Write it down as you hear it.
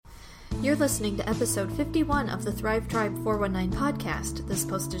You're listening to episode 51 of the Thrive Tribe 419 podcast. This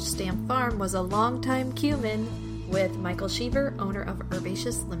postage stamp farm was a longtime cumin with Michael Sheaver, owner of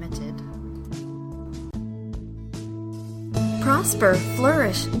Herbaceous Limited. Prosper,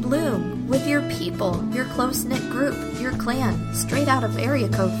 flourish, bloom with your people, your close-knit group, your clan, straight out of area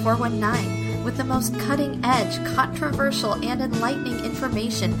code 419, with the most cutting-edge, controversial, and enlightening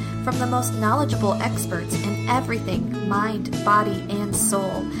information from the most knowledgeable experts in everything mind, body, and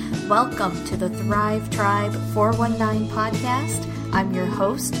soul. Welcome to the Thrive Tribe 419 podcast. I'm your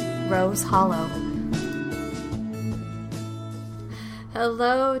host, Rose Hollow.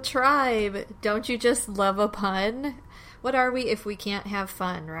 Hello, Tribe. Don't you just love a pun? What are we if we can't have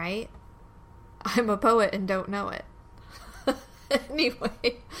fun, right? I'm a poet and don't know it.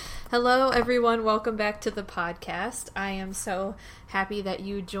 Anyway, hello everyone. Welcome back to the podcast. I am so happy that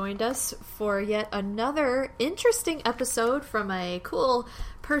you joined us for yet another interesting episode from a cool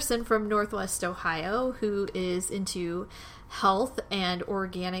person from Northwest Ohio who is into health and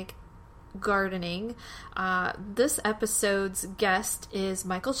organic gardening. This episode's guest is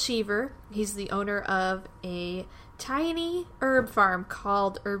Michael Sheaver. He's the owner of a tiny herb farm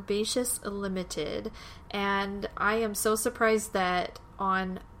called Herbaceous Limited, and I am so surprised that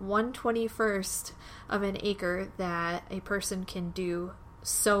on 1/21st of an acre that a person can do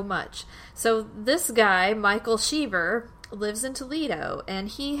so much. So this guy, Michael Sheaver, lives in Toledo, and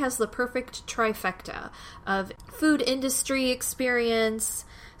he has the perfect trifecta of food industry experience,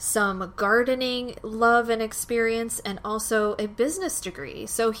 some gardening love and experience, and also a business degree.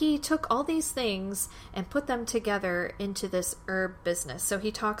 So he took all these things and put them together into this herb business. So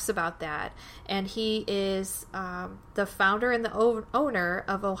he talks about that, and he is the founder and the owner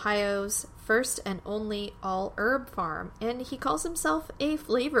of Ohio's first and only all herb farm, and he calls himself a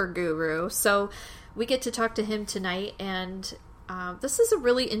flavor guru. So we get to talk to him tonight, and this is a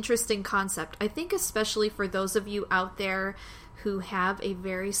really interesting concept. I think especially for those of you out there who have a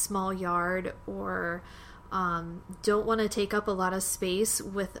very small yard or don't want to take up a lot of space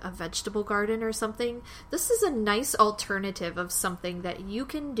with a vegetable garden or something, this is a nice alternative of something that you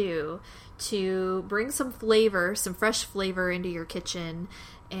can do to bring some flavor, some fresh flavor into your kitchen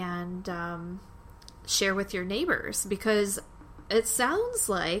and share with your neighbors, because it sounds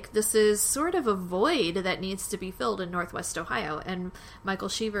like this is sort of a void that needs to be filled in Northwest Ohio, and Michael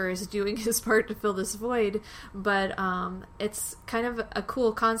Sheaver is doing his part to fill this void, but it's kind of a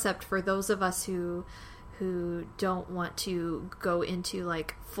cool concept for those of us who don't want to go into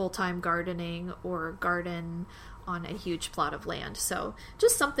like full-time gardening or garden on a huge plot of land. So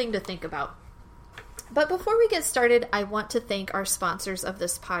just something to think about. But before we get started, I want to thank our sponsors of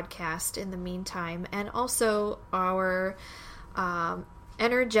this podcast in the meantime, and also our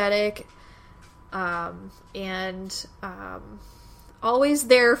energetic and always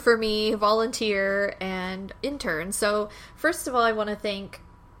there for me volunteer and intern. So first of all, I want to thank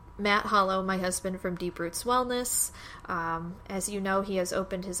Matt Hollow, my husband from Deep Roots Wellness. As you know, he has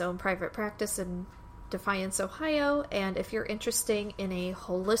opened his own private practice in Defiance, Ohio, and if you're interested in a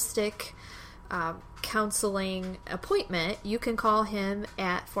holistic counseling appointment, you can call him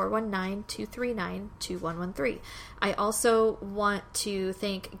at 419-239-2113. I also want to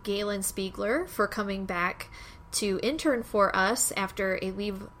thank Galen Spiegler for coming back to intern for us after a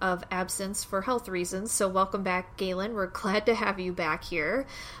leave of absence for health reasons. So welcome back, Galen. We're glad to have you back here.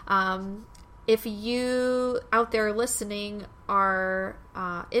 If you out there listening are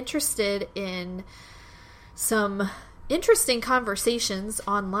interested in some interesting conversations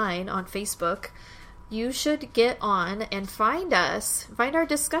online on Facebook, you should get on and find our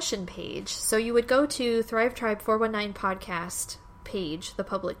discussion page. So you would go to Thrive Tribe 419 podcast page, the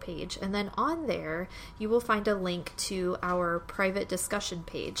public page, and then on there you will find a link to our private discussion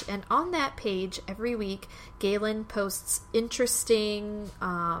page. And on that page every week, Galen posts interesting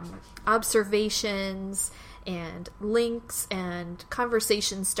observations and links and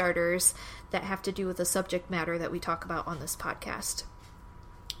conversation starters that have to do with the subject matter that we talk about on this podcast.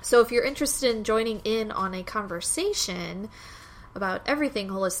 So if you're interested in joining in on a conversation about everything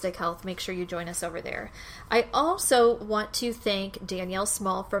holistic health, make sure you join us over there. I also want to thank Danielle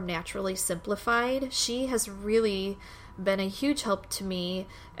Small from Naturally Simplified. She has really been a huge help to me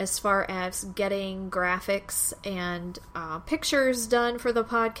as far as getting graphics and pictures done for the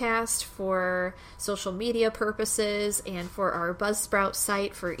podcast, for social media purposes, and for our Buzzsprout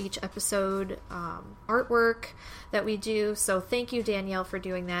site for each episode artwork that we do. So thank you, Danielle, for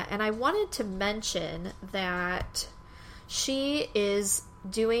doing that. And I wanted to mention that she is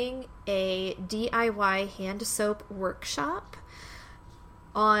doing a DIY hand soap workshop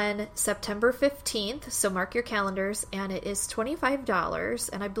on September 15th, so mark your calendars, and it is $25,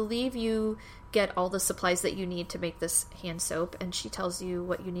 and I believe you get all the supplies that you need to make this hand soap, and she tells you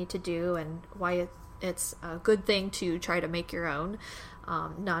what you need to do and why it's a good thing to try to make your own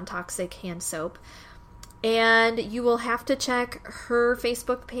non-toxic hand soap. And you will have to check her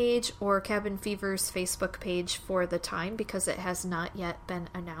Facebook page or Cabin Fever's Facebook page for the time, because it has not yet been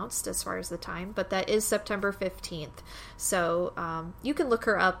announced as far as the time, but that is September 15th. So you can look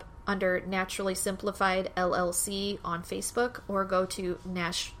her up under Naturally Simplified LLC on Facebook, or go to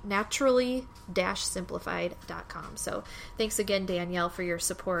naturally-simplified.com. So thanks again, Danielle, for your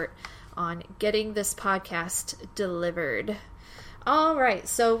support on getting this podcast delivered. All right,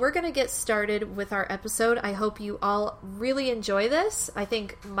 so we're going to get started with our episode. I hope you all really enjoy this. I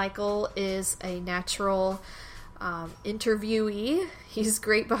think Michael is a natural interviewee. He's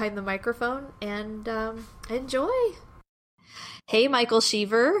great behind the microphone, and enjoy. Hey, Michael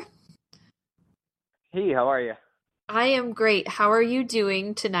Sheaver. Hey, how are you? I am great. How are you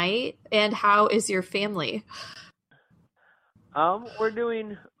doing tonight, and how is your family? We're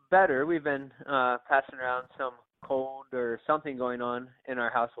doing better. We've been passing around some cold or something going on in our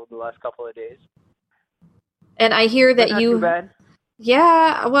household the last couple of days. And I hear that not too bad.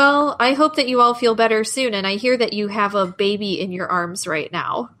 Yeah, well, I hope that you all feel better soon, and I hear that you have a baby in your arms right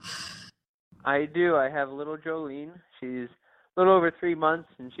now. I do. I have little Jolene. She's a little over 3 months,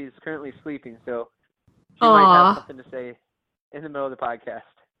 and she's currently sleeping, so she might have something to say in the middle of the podcast.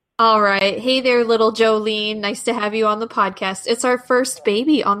 All right. Hey there, little Jolene. Nice to have you on the podcast. It's our first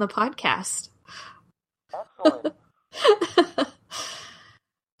baby on the podcast. Excellent.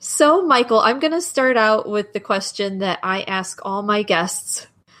 So, Michael, I'm going to start out with the question that I ask all my guests.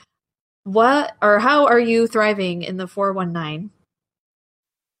 What or how are you thriving in the 419?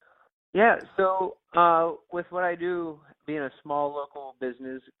 Yeah, so with what I do, being a small local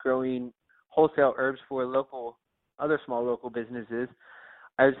business, growing wholesale herbs for other small local businesses,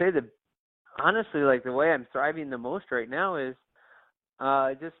 I would say that honestly, like the way I'm thriving the most right now is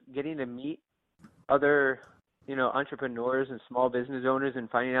just getting to meet other, entrepreneurs and small business owners, and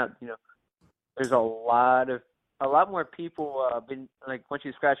finding out, there's a lot more people once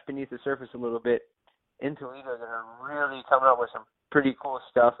you scratch beneath the surface a little bit in Toledo that are really coming up with some pretty cool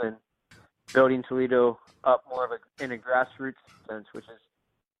stuff and building Toledo up more in a grassroots sense, which is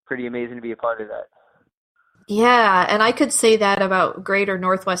pretty amazing to be a part of that. Yeah, and I could say that about Greater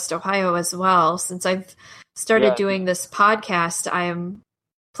Northwest Ohio as well. Since I've started doing this podcast, I am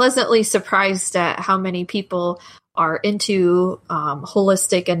pleasantly surprised at how many people are into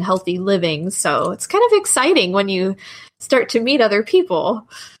holistic and healthy living. So it's kind of exciting when you start to meet other people.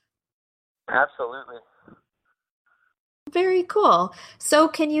 Absolutely. Very cool. So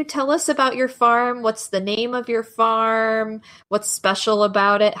can you tell us about your farm? What's the name of your farm? What's special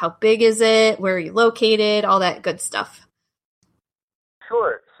about it? How big is it? Where are you located? All that good stuff.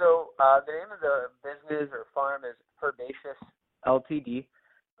 Sure. So the name of the business or farm is Herbaceous Ltd.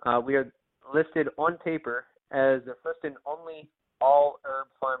 We are listed on paper as the first and only all-herb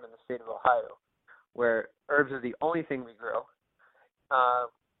farm in the state of Ohio, where herbs are the only thing we grow.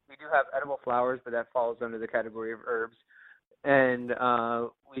 We do have edible flowers, but that falls under the category of herbs. And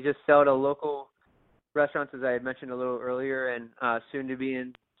we just sell to local restaurants, as I had mentioned a little earlier, and soon to be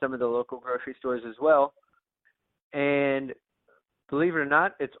in some of the local grocery stores as well. And believe it or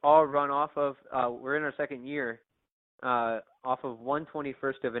not, it's all run off of, we're in our second year, off of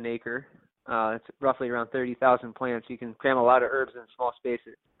 1/21st of an acre. It's roughly around 30,000 plants. You can cram a lot of herbs in small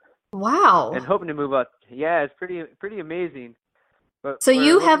spaces. Wow. And hoping to move up. Yeah, it's pretty amazing. But so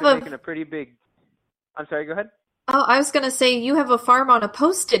you have making a pretty big, I'm sorry, go ahead. Oh, I was going to say you have a farm on a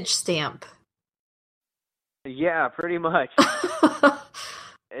postage stamp. Yeah, pretty much.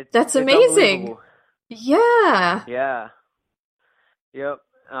 That's amazing. Yeah. Yeah. Yep.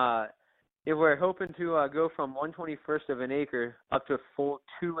 If we're hoping to go from 1/21st of an acre up to a full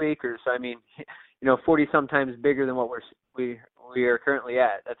 2 acres, I mean, 40 sometimes bigger than what we are currently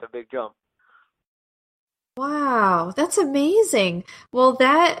at. That's a big jump. Wow, that's amazing. Well,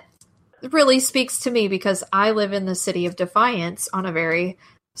 that really speaks to me because I live in the city of Defiance on a very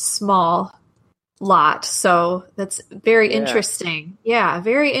small lot. So that's very interesting. Yeah,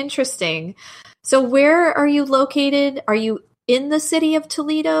 very interesting. So where are you located? Are you in the city of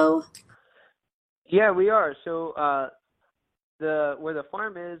Toledo? Yeah, we are. So where the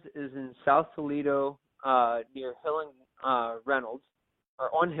farm is in South Toledo, near Hill and Reynolds, or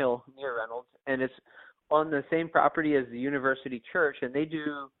on Hill near Reynolds, and it's on the same property as the University Church, and they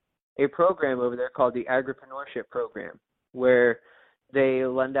do a program over there called the Agripreneurship Program, where they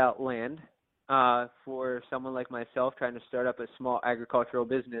lend out land for someone like myself trying to start up a small agricultural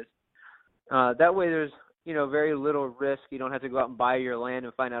business. That way there's, very little risk. You don't have to go out and buy your land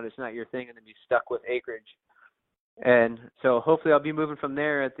and find out it's not your thing and then be stuck with acreage. And so hopefully I'll be moving from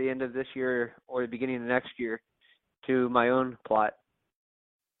there at the end of this year or the beginning of next year to my own plot.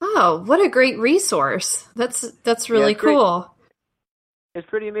 Oh, what a great resource. That's really cool. Great. It's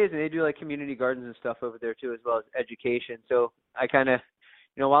pretty amazing. They do like community gardens and stuff over there too, as well as education. So I kind of,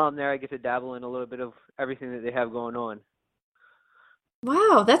 while I'm there, I get to dabble in a little bit of everything that they have going on.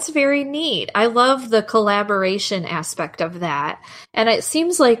 Wow, that's very neat. I love the collaboration aspect of that. And it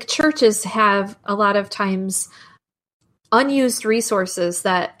seems like churches have a lot of times unused resources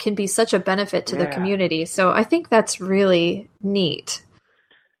that can be such a benefit to the community. So I think that's really neat.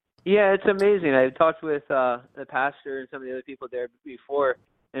 Yeah, it's amazing. I talked with the pastor and some of the other people there before,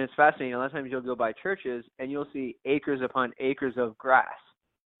 and it's fascinating. A lot of times you'll go by churches and you'll see acres upon acres of grass.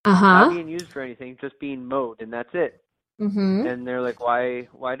 Not being used for anything, just being mowed, and that's it. Mm-hmm. And they're like, why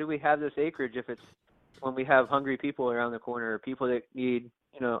do we have this acreage if it's when we have hungry people around the corner or people that need,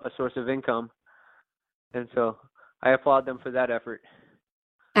 a source of income? And so I applaud them for that effort.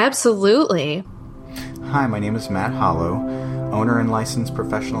 Absolutely. Hi, my name is Matt Hollow, owner and licensed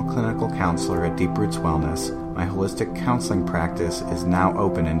professional clinical counselor at Deep Roots Wellness. My holistic counseling practice is now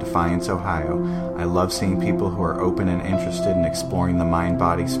open in Defiance, Ohio. I love seeing people who are open and interested in exploring the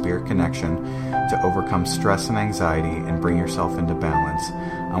mind-body-spirit connection to overcome stress and anxiety and bring yourself into balance.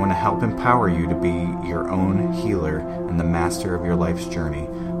 I want to help empower you to be your own healer and the master of your life's journey.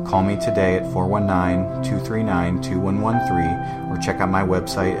 Call me today at 419-239-2113 or check out my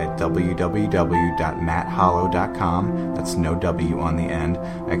website at www.matthollow.com. That's no W on the end.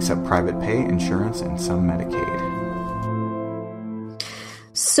 I accept private pay, insurance, and some Medicaid.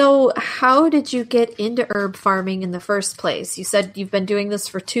 So how did you get into herb farming in the first place? You said you've been doing this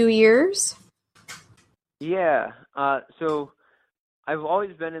for 2 years? Yeah. So I've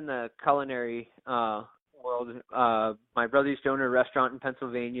always been in the culinary world. My brother used to own a restaurant in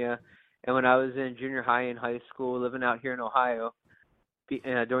Pennsylvania, and when I was in junior high and high school, living out here in Ohio,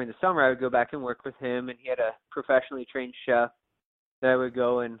 during the summer I would go back and work with him, and he had a professionally trained chef that I would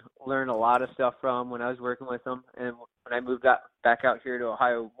go and learn a lot of stuff from when I was working with him. And when I moved back out here to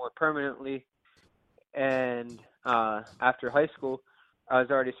Ohio more permanently, and after high school, I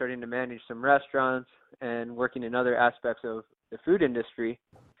was already starting to manage some restaurants and working in other aspects of the food industry,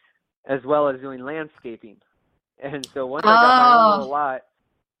 as well as doing landscaping. And so once I got my own little lot,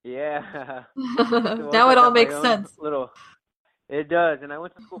 so now it all makes sense. It does. And I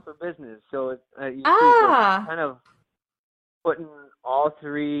went to school for business. So you see, kind of putting all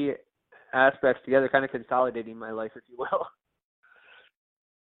three aspects together, kind of consolidating my life, if you will.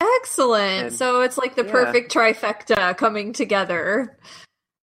 Excellent. And, so it's like the perfect trifecta coming together.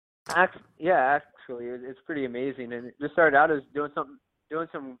 Actually, it's pretty amazing. And it just started out as doing some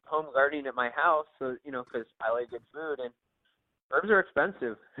home gardening at my house, so because I like good food, and herbs are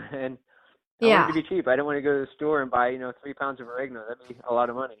expensive, and I wanted to be cheap. I didn't want to go to the store and buy 3 pounds of oregano. That'd be a lot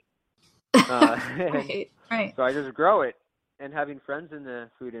of money. Right. So I just grow it, and having friends in the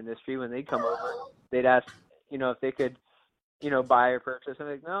food industry, when they come over, they'd ask if they could buy or purchase. I'm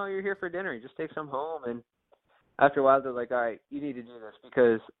like, no, you're here for dinner. You just take some home. And after a while, they're like, all right, you need to do this,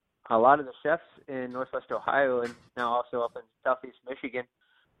 because a lot of the chefs in Northwest Ohio and now also up in Southeast Michigan,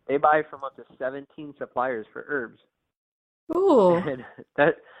 they buy from up to 17 suppliers for herbs. Ooh. And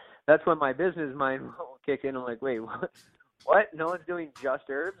that's when my business mind will kick in. I'm like, wait, what? No one's doing just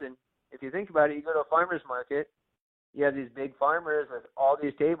herbs? And if you think about it, you go to a farmer's market, you have these big farmers with all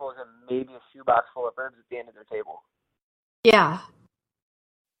these tables and maybe a shoebox full of herbs at the end of their table. Yeah.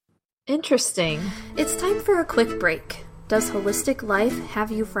 Interesting. It's time for a quick break. Does holistic life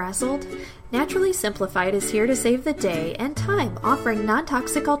have you frazzled? Naturally Simplified is here to save the day and time, offering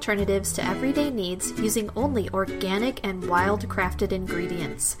non-toxic alternatives to everyday needs using only organic and wild-crafted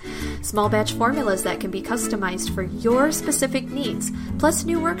ingredients. Small batch formulas that can be customized for your specific needs, plus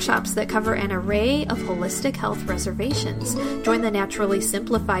new workshops that cover an array of holistic health reservations. Join the Naturally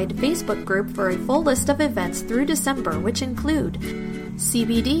Simplified Facebook group for a full list of events through December, which include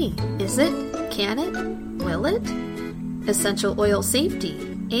CBD. Is it? Can it? Will it? Essential oil safety,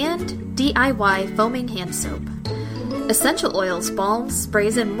 and DIY foaming hand soap. Essential oils, balms,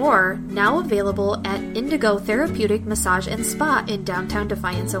 sprays, and more now available at Indigo Therapeutic Massage and Spa in downtown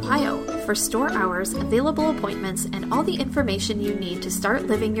Defiance, Ohio. For store hours, available appointments, and all the information you need to start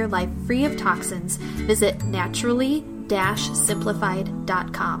living your life free of toxins, visit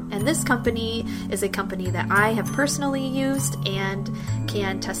naturally-simplified.com. And this company is a company that I have personally used and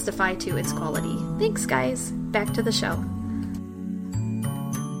can testify to its quality. Thanks, guys. Back to the show.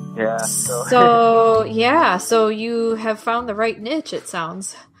 Yeah. So yeah, so you have found the right niche, it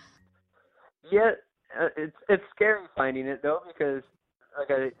sounds. Yeah, it's scary finding it though, because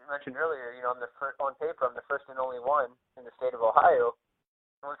like I mentioned earlier, I'm the on paper I'm the first and only one in the state of Ohio.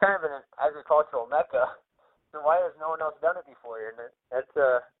 And we're kind of in an agricultural mecca. So why has no one else done it before? And that's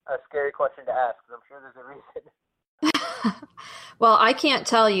a scary question to ask. 'Cause I'm sure there's a reason. Well, I can't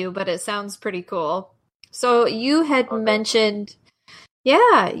tell you, but it sounds pretty cool. So you had Oh, thank you. mentioned,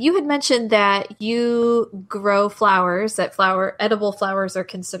 yeah, you had mentioned that you grow flowers, that edible flowers are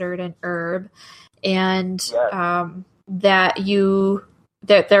considered an herb, and Yes.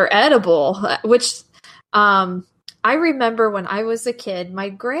 that they're edible, which I remember when I was a kid, my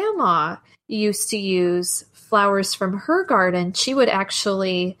grandma used to use flowers from her garden. She would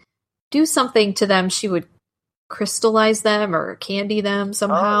actually do something to them. She would crystallize them or candy them Oh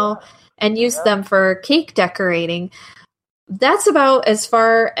somehow yeah. and use Yeah. them for cake decorating. That's about as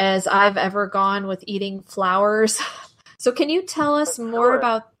far as I've ever gone with eating flowers. So can you tell us more Sure.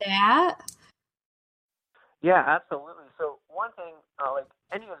 about that? Yeah, absolutely. So one thing, like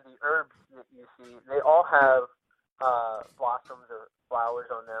any of the herbs that you see, they all have blossoms or flowers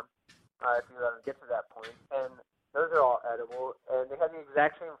on them. If you let them get to that point, and those are all edible, and they have the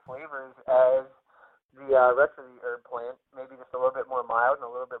exact same flavors as the rest of the herb plant. Maybe just a little bit more mild and a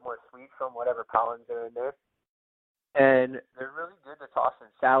little bit more sweet from whatever pollens are in there. And they're really good to toss in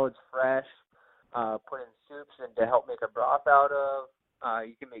salads fresh, put in soups, and to help make a broth out of.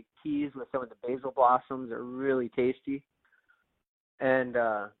 You can make teas with some of the basil blossoms. They're really tasty. And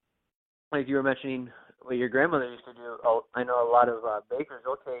like you were mentioning, what your grandmother used to do, I know a lot of bakers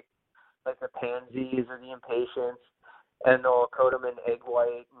will take like the pansies or the impatiens, and they'll coat them in egg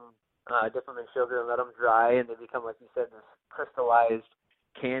white and dip them in sugar and let them dry, and they become, like you said, this crystallized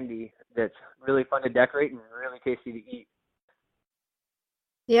candy that's really fun to decorate and really tasty to eat.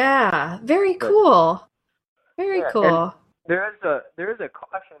 Yeah, very But cool. Very yeah, and cool. there is a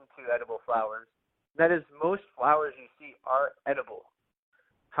caution to edible flowers. That is, most flowers you see are edible.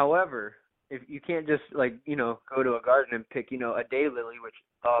 However, if you can't just like go to a garden and pick a daylily, which,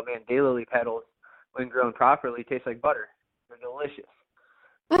 oh man, daylily petals when grown properly taste like butter. They're delicious.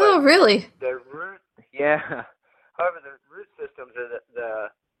 But Oh, really? the root, yeah. However, the root systems are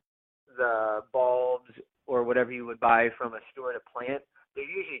the bulbs or whatever you would buy from a store to plant. They're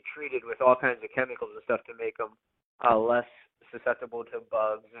usually treated with all kinds of chemicals and stuff to make them less susceptible to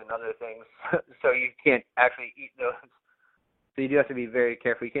bugs and other things. So you can't actually eat those. So you do have to be very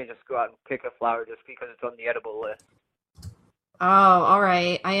careful. You can't just go out and pick a flower just because it's on the edible list. Oh, all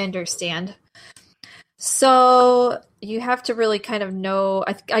right. I understand. So you have to really kind of know,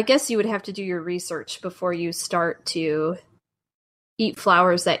 I guess you would have to do your research before you start to eat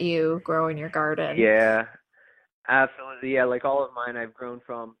flowers that you grow in your garden. Yeah, absolutely. Yeah, like all of mine, I've grown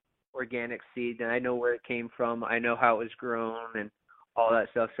from organic seed, and I know where it came from. I know how it was grown and all that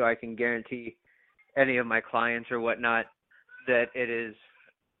stuff, so I can guarantee any of my clients or whatnot that it is,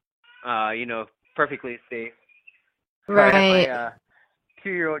 perfectly safe. Sorry, Right. my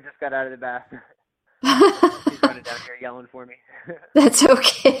 2-year-old just got out of the bath. She's running down here yelling for me. That's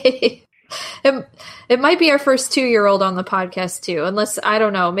okay. It might be our first 2-year-old on the podcast too, unless I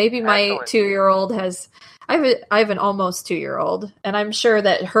don't know. Maybe my Excellent. 2-year-old has. I have an almost 2-year-old, and I'm sure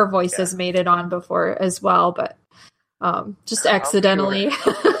that her voice Yeah. has made it on before as well, but just I'm accidentally.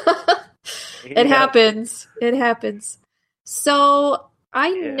 sure. It happens. It happens. So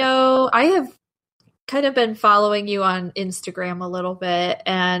I know I have kind of been following you on Instagram a little bit,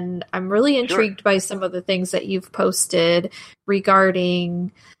 and I'm really Sure. intrigued by some of the things that you've posted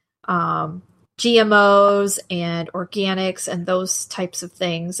regarding GMOs and organics and those types of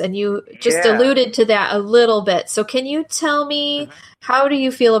things. And you just alluded to that a little bit. So can you tell me, how do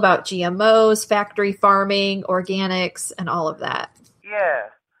you feel about GMOs, factory farming, organics, and all of that? Yeah.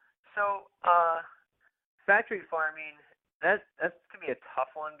 So factory farming, that's gonna be a tough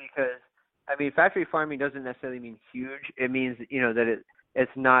one, because I mean, factory farming doesn't necessarily mean huge. It means that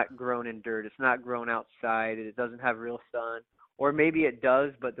it's not grown in dirt. It's not grown outside. It doesn't have real sun. Or maybe it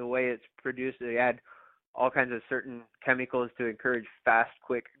does, but the way it's produced, they add all kinds of certain chemicals to encourage fast,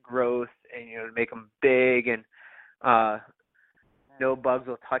 quick growth, and to make them big, and no bugs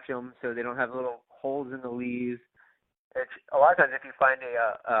will touch them, so they don't have little holes in the leaves. A lot of times, if you find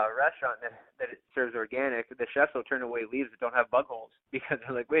a restaurant that it serves organic, the chefs will turn away leaves that don't have bug holes, because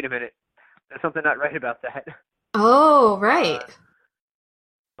they're like, wait a minute, there's something not right about that. Oh, right.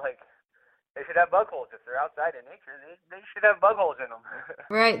 Like, they should have bug holes. If they're outside in nature, they should have bug holes in them.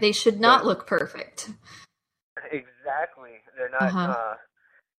 Right. They should not look perfect. Exactly. They're not,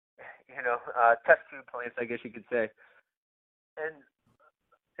 test tube plants, I guess you could say. And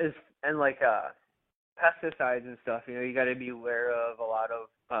and like pesticides and stuff, you got to be aware of a lot of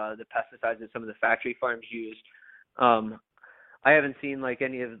the pesticides that some of the factory farms use. I haven't seen like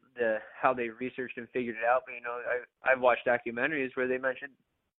any of how they researched and figured it out, but I've watched documentaries where they mentioned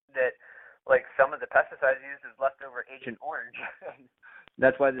that like some of the pesticides used is leftover Agent Orange.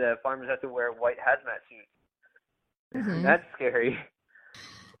 That's why the farmers have to wear white hazmat suits. Mm-hmm. That's scary.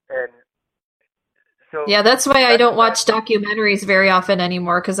 And so yeah, that's why I don't watch documentaries very often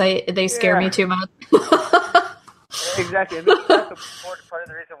anymore, because they scare me too much. Exactly. I mean, that's part of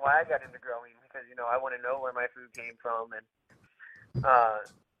the reason why I got into growing, because I want to know where my food came from, and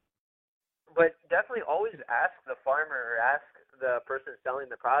but definitely always ask the farmer or ask the person selling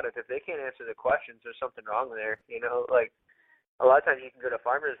the product. If they can't answer the questions, there's something wrong there. Like a lot of times you can go to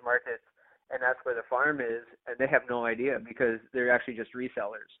farmers markets and ask where the farm is, and they have no idea because they're actually just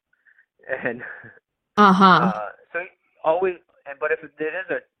resellers. And so always, but if it is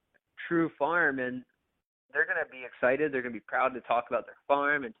a true farm, and they're going to be excited, they're going to be proud to talk about their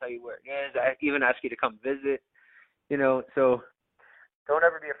farm and tell you where it is. I even ask you to come visit. So don't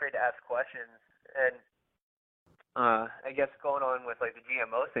ever be afraid to ask questions. And I guess going on with like the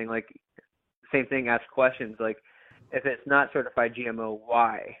GMO thing, like same thing, ask questions. Like if it's not certified GMO,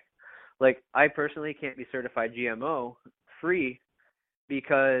 why? Like I personally can't be certified GMO free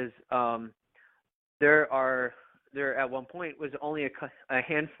because there at one point was only a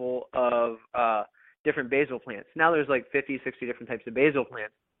handful of different basil plants. Now there's like 50, 60 different types of basil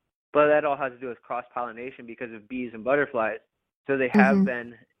plants. But that all has to do with cross-pollination because of bees and butterflies. So they have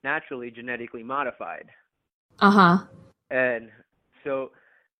been naturally genetically modified. And so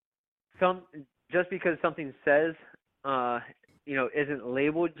just because something says, isn't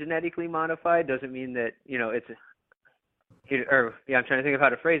labeled genetically modified doesn't mean that, I'm trying to think of how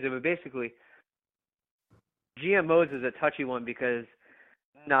to phrase it, but basically GMOs is a touchy one because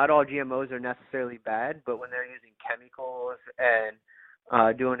not all GMOs are necessarily bad, but when they're using chemicals and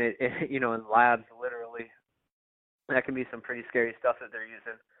doing it, in labs, literally, that can be some pretty scary stuff that they're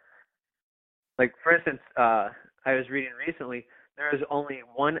using. Like, for instance, I was reading recently, there is only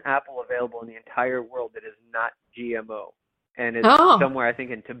one apple available in the entire world that is not GMO. And it's somewhere, I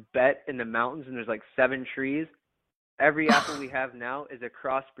think, in Tibet in the mountains, and there's like 7 trees. Every apple we have now is a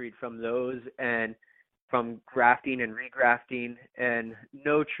crossbreed from those and from grafting and regrafting, and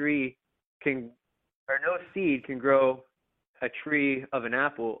no seed can grow a tree of an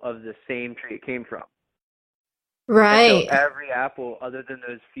apple of the same tree it came from. Right. So every apple, other than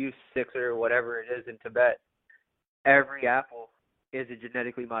those few 6 or whatever it is in Tibet, every apple is a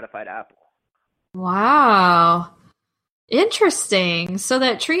genetically modified apple. Wow. Interesting. So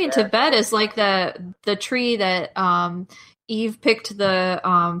that tree in Tibet is like the tree that Eve picked the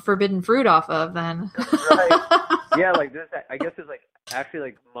forbidden fruit off of then. Right. Yeah, like this, I guess there's like actually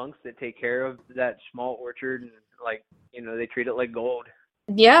like monks that take care of that small orchard, and like, they treat it like gold.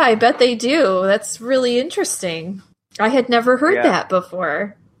 Yeah, I bet they do. That's really interesting. I had never heard that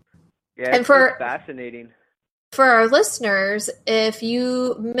before. Yeah, it's fascinating. For our listeners, if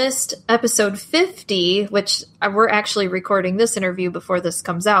you missed episode 50, which we're actually recording this interview before this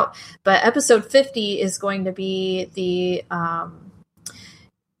comes out, but episode 50 is going to be the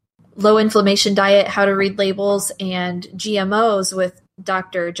low inflammation diet, how to read labels, and GMOs with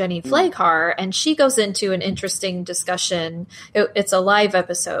Dr. Jenny Flaghar, and she goes into an interesting discussion. It's a live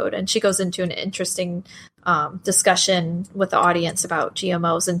episode, and she goes into an interesting discussion with the audience about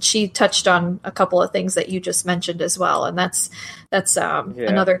GMOs, and she touched on a couple of things that you just mentioned as well, and that's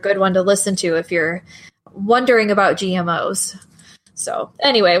another good one to listen to if you're wondering about GMOs. So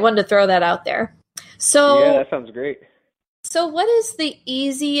anyway, I wanted to throw that out there. So yeah, that sounds great. So what is the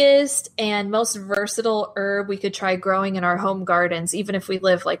easiest and most versatile herb we could try growing in our home gardens, even if we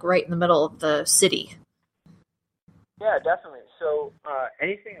live like right in the middle of the city? Yeah, definitely. So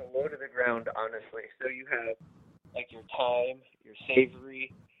anything low to the ground, honestly. So you have like your thyme, your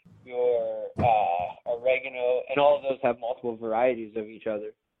savory, your oregano, and all of those have multiple varieties of each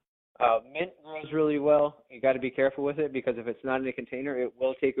other. Mint grows really well. You got to be careful with it because if it's not in a container, it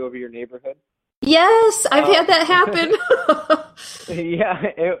will take over your neighborhood. Yes, I've had that happen. Yeah,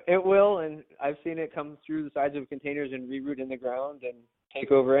 it will, and I've seen it come through the sides of containers and reroot in the ground and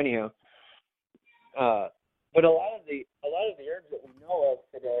take over anyhow. But a lot of the herbs that we know of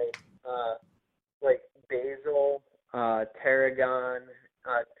today, like basil, tarragon,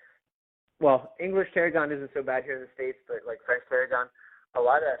 English tarragon isn't so bad here in the States, but like French tarragon, a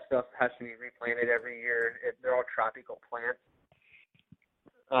lot of that stuff has to be replanted every year. They're all tropical plants.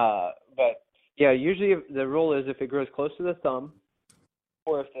 But yeah, usually the rule is if it grows close to the thumb,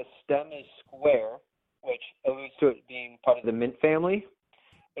 or if the stem is square, which alludes to it being part of the mint family,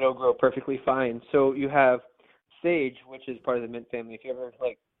 it'll grow perfectly fine. So you have sage, which is part of the mint family. If you ever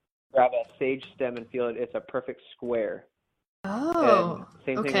grab a sage stem and feel it, it's a perfect square. Oh, and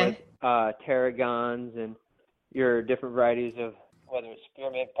same thing okay. with tarragons and your different varieties of whether it's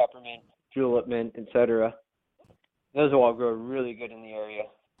spearmint, peppermint, julep mint, etc. Those will all grow really good in the area.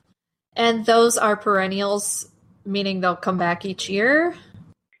 And those are perennials, meaning they'll come back each year?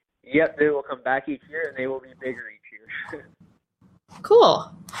 Yep, they will come back each year and they will be bigger each year.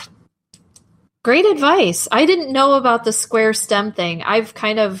 Cool. Great advice. I didn't know about the square stem thing. I've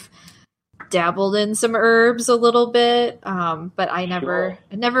kind of dabbled in some herbs a little bit, but I never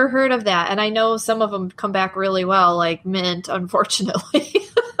heard of that. And I know some of them come back really well, like mint, unfortunately.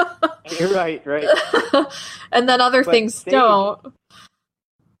 You're right. And then other things sage, don't.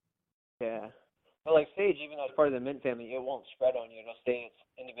 Yeah. But like sage, even though it's part of the mint family, it won't spread on you. It'll stay its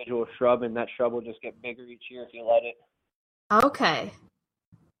individual shrub, and that shrub will just get bigger each year if you let it. Okay.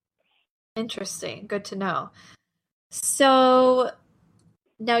 Interesting. Good to know. So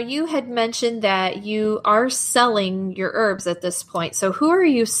now you had mentioned that you are selling your herbs at this point. So who are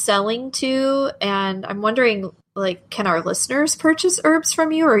you selling to? And I'm wondering, can our listeners purchase herbs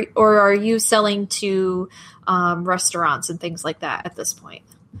from you, or are you selling to restaurants and things like that at this point?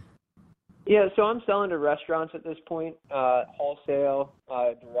 Yeah, so I'm selling to restaurants at this point, wholesale,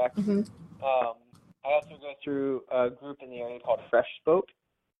 direct. Mm-hmm. I also go through a group in the area called Fresh Spoke,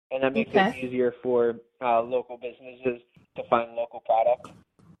 and that makes it easier for local businesses to find local product.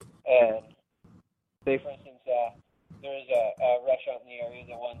 And say, for instance, there's a restaurant in the area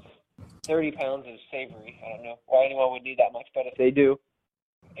that wants 30 pounds of savory. I don't know why anyone would need that much, but if they do,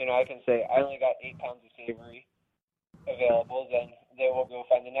 I can say, I only got 8 pounds of savory available, then they will go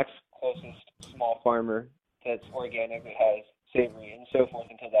find the next closest small farmer that's organic that has savory and so forth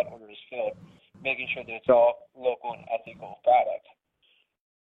until that order is filled, making sure that it's all local and ethical product.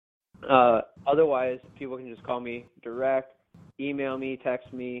 Otherwise, people can just call me direct, email me,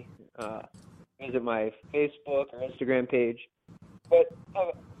 text me, visit my Facebook or Instagram page. But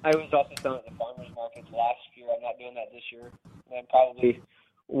I was also selling at the farmers markets last year. I'm not doing that this year. And I probably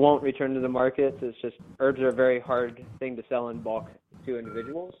won't return to the markets. It's just herbs are a very hard thing to sell in bulk to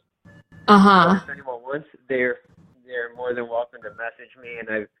individuals. Uh-huh. So if anyone wants, they're more than welcome to message me, and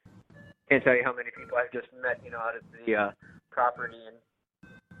I can't tell you how many people I've just met, out at the property and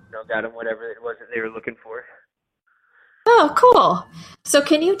got them whatever it was that they were looking for. Oh, cool. So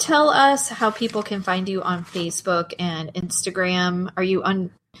can you tell us how people can find you on Facebook and Instagram? Are you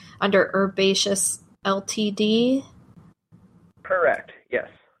under Herbaceous Ltd? Correct, yes.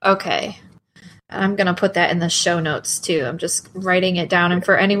 Okay. I'm going to put that in the show notes, too. I'm just writing it down. And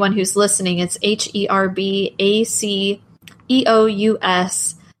for anyone who's listening, it's HERBACEOUS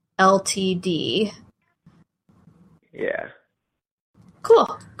Ltd. Yeah.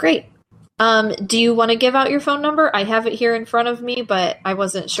 Cool. Great. Do you want to give out your phone number? I have it here in front of me, but I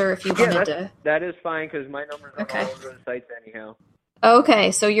wasn't sure if you wanted to. That is fine, because my number's on all over the sites anyhow.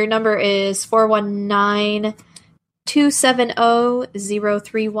 Okay, so your number is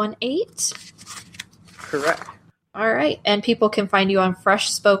 419-270-0318? Correct. All right, and people can find you on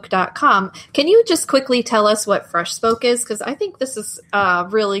freshspoke.com. Can you just quickly tell us what Fresh Spoke is? Because I think this is a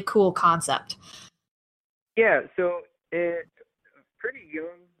really cool concept. Yeah, so it's pretty young.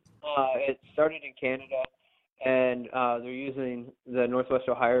 It started in Canada, and they're using the Northwest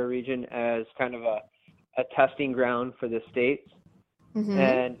Ohio region as kind of a testing ground for the states,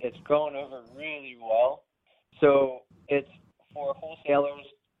 and it's going over really well. So it's for wholesalers,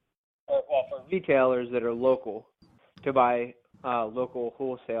 for retailers that are local to buy local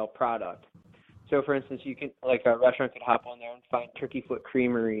wholesale product. So, for instance, you can, a restaurant could hop on there and find Turkey Foot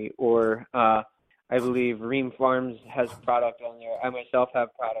Creamery, or I believe Ream Farms has product on there. I myself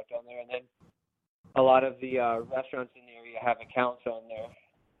have product on there, and then a lot of the restaurants in the area have accounts on there.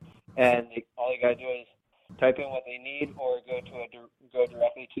 And all you gotta do is type in what they need, or go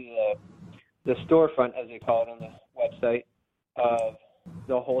directly to the storefront, as they call it on the website, of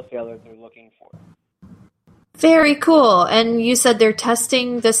the wholesaler they're looking for. Very cool. And you said they're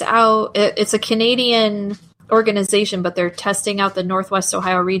testing this out. It's a Canadian organization, but they're testing out the Northwest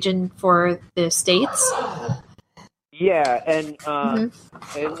Ohio region for the states? Yeah, and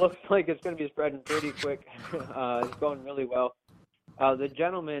it looks like it's going to be spreading pretty quick. It's going really well. The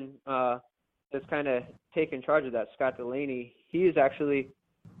gentleman that's kind of taken charge of that, Scott Delaney, he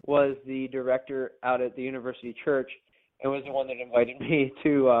was the director out at the University Church, and was the one that invited me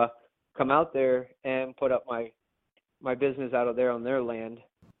to come out there and put up my business out of there on their land.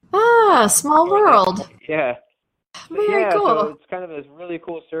 Ah, small world. Yeah. Very cool. So it's kind of this really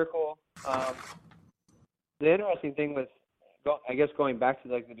cool circle. The interesting thing with I guess going back to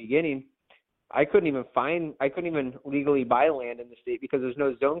like the beginning, I couldn't even legally buy land in the state because there's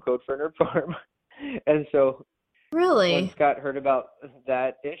no zone code for an herb farm. And so Really? when Scott heard about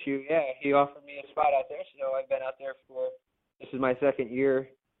that issue, he offered me a spot out there. So I've been out there this is my second year,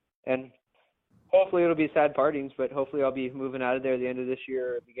 and hopefully it'll be sad partings, but hopefully I'll be moving out of there at the end of this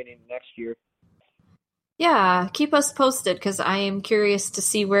year or beginning of next year. Yeah, keep us posted because I am curious to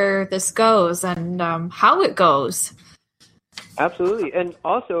see where this goes and how it goes. Absolutely. And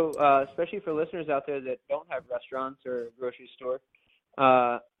also, especially for listeners out there that don't have restaurants or a grocery store,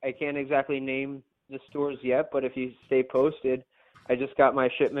 I can't exactly name the stores yet, but if you stay posted, I just got my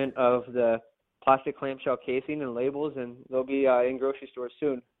shipment of the plastic clamshell casing and labels, and they'll be in grocery stores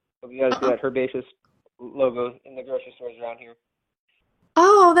soon. So you got to see that Herbaceous logo in the grocery stores around here.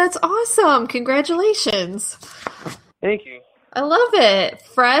 Oh, that's awesome. Congratulations. Thank you. I love it.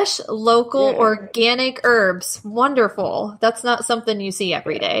 Fresh, local, organic herbs. Wonderful. That's not something you see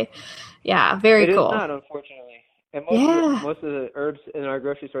every day. Yeah, very cool. It is not, unfortunately. And most of the herbs in our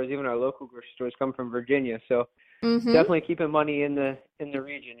grocery stores, even our local grocery stores, come from Virginia. So definitely keeping money in the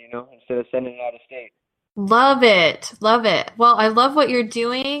region, instead of sending it out of state. Love it. Love it. Well, I love what you're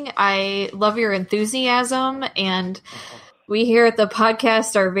doing. I love your enthusiasm, and we here at the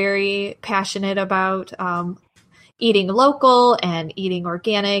podcast are very passionate about eating local and eating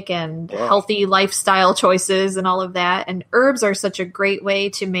organic and healthy lifestyle choices and all of that. And herbs are such a great way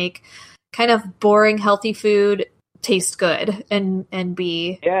to make kind of boring, healthy food taste good and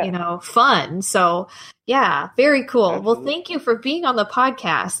be, fun. So yeah, very cool. Absolutely. Well, thank you for being on the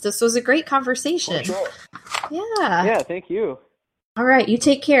podcast. This was a great conversation. For sure. Yeah. Yeah, thank you. All right. You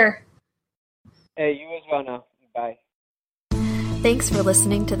take care. Hey, you as well now. Bye. Thanks for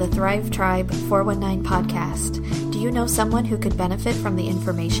listening to the Thrive Tribe 419 podcast. Do you know someone who could benefit from the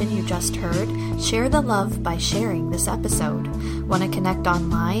information you just heard? Share the love by sharing this episode. Want to connect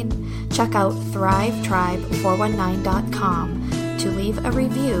online? Check out thrivetribe419.com to leave a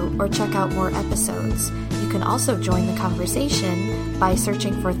review or check out more episodes. You can also join the conversation by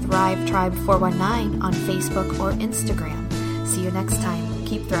searching for Thrive Tribe 419 on Facebook or Instagram. See you next time.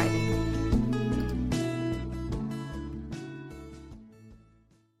 Keep thriving.